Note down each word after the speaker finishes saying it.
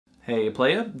Hey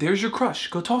playa, there's your crush,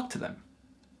 go talk to them.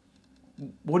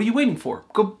 What are you waiting for?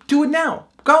 Go do it now,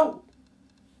 go!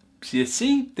 You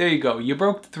see, there you go, you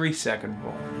broke the 3-second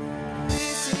rule.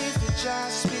 This is the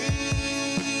Josh Speaks.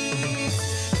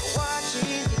 You're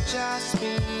watching the Josh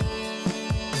Speaks.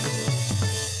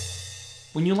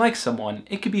 When you like someone,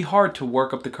 it can be hard to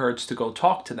work up the courage to go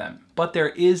talk to them, but there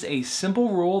is a simple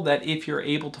rule that if you're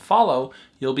able to follow,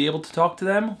 you'll be able to talk to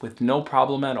them with no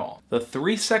problem at all. The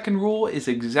 3-second rule is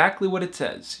exactly what it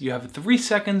says. You have 3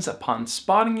 seconds upon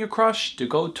spotting your crush to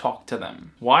go talk to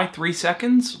them. Why 3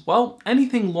 seconds? Well,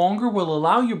 anything longer will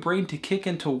allow your brain to kick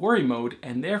into worry mode,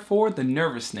 and therefore the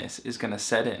nervousness is going to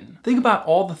set in. Think about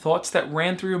all the thoughts that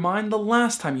ran through your mind the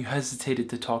last time you hesitated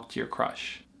to talk to your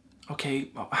crush. Okay,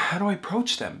 how do I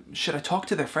approach them? Should I talk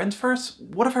to their friends first?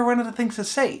 What if I run out of things to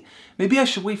say? Maybe I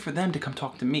should wait for them to come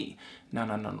talk to me. No.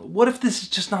 What if this is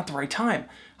just not the right time?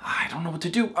 I don't know what to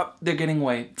do. They're getting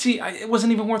away. See, it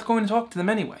wasn't even worth going to talk to them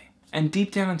anyway. And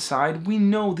deep down inside, we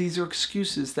know these are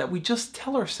excuses that we just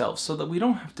tell ourselves so that we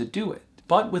don't have to do it.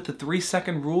 But with the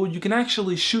 3-second rule, you can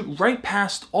actually shoot right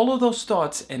past all of those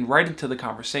thoughts and right into the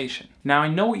conversation. Now I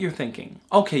know what you're thinking.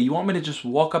 Okay, you want me to just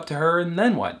walk up to her and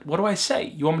then what? What do I say?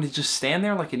 You want me to just stand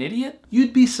there like an idiot?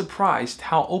 You'd be surprised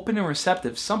how open and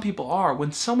receptive some people are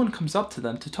when someone comes up to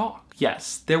them to talk.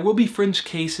 Yes, there will be fringe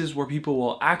cases where people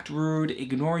will act rude,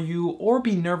 ignore you, or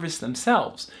be nervous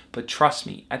themselves. But trust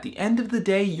me, at the end of the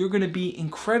day, you're going to be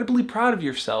incredibly proud of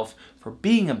yourself for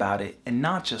being about it and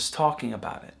not just talking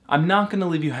about it. I'm not going to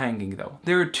leave you hanging though.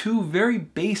 There are 2 very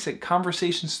basic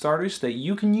conversation starters that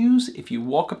you can use if you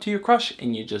walk up to your crush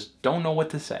and you just don't know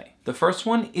what to say. The first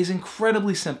one is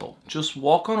incredibly simple. Just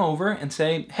walk on over and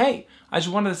say, hey, I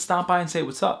just wanted to stop by and say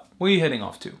what's up. Where are you heading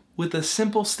off to? With a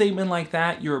simple statement like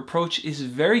that, your approach is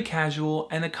very casual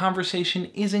and the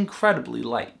conversation is incredibly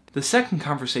light. The second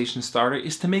conversation starter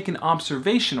is to make an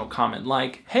observational comment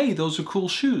like, hey, those are cool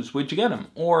shoes, where'd you get them?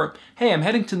 Or, hey, I'm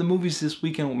heading to the movies this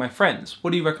weekend with my friends,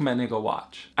 what do you recommend I go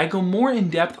watch? I go more in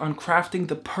depth on crafting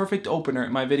the perfect opener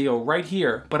in my video right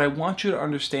here, but I want you to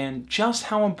understand just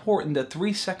how important the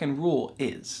 3-second rule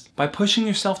is. By pushing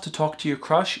yourself to talk to your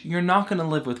crush, you're not going to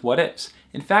live with what ifs.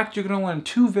 In fact, you're going to learn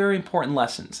 2 very important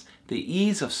lessons: the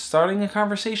ease of starting a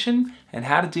conversation and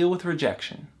how to deal with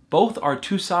rejection. Both are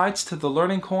 2 sides to the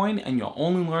learning coin and you'll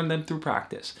only learn them through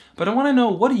practice. But I want to know,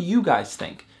 what do you guys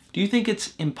think? Do you think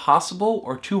it's impossible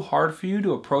or too hard for you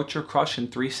to approach your crush in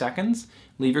 3 seconds?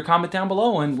 Leave your comment down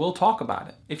below and we'll talk about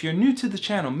it. If you're new to the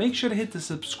channel, make sure to hit the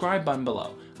subscribe button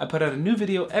below. I put out a new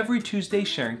video every Tuesday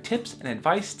sharing tips and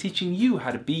advice teaching you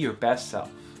how to be your best self.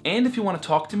 And if you want to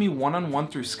talk to me one-on-one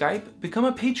through Skype, become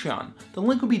a Patreon. The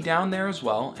link will be down there as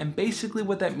well, and basically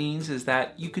what that means is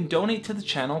that you can donate to the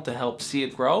channel to help see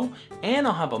it grow, and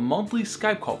I'll have a monthly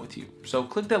Skype call with you, so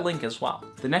click that link as well.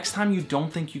 The next time you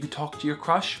don't think you can talk to your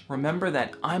crush, remember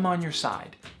that I'm on your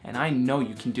side, and I know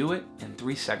you can do it in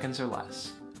 3 seconds or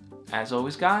less. As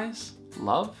always guys,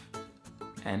 love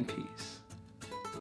and peace.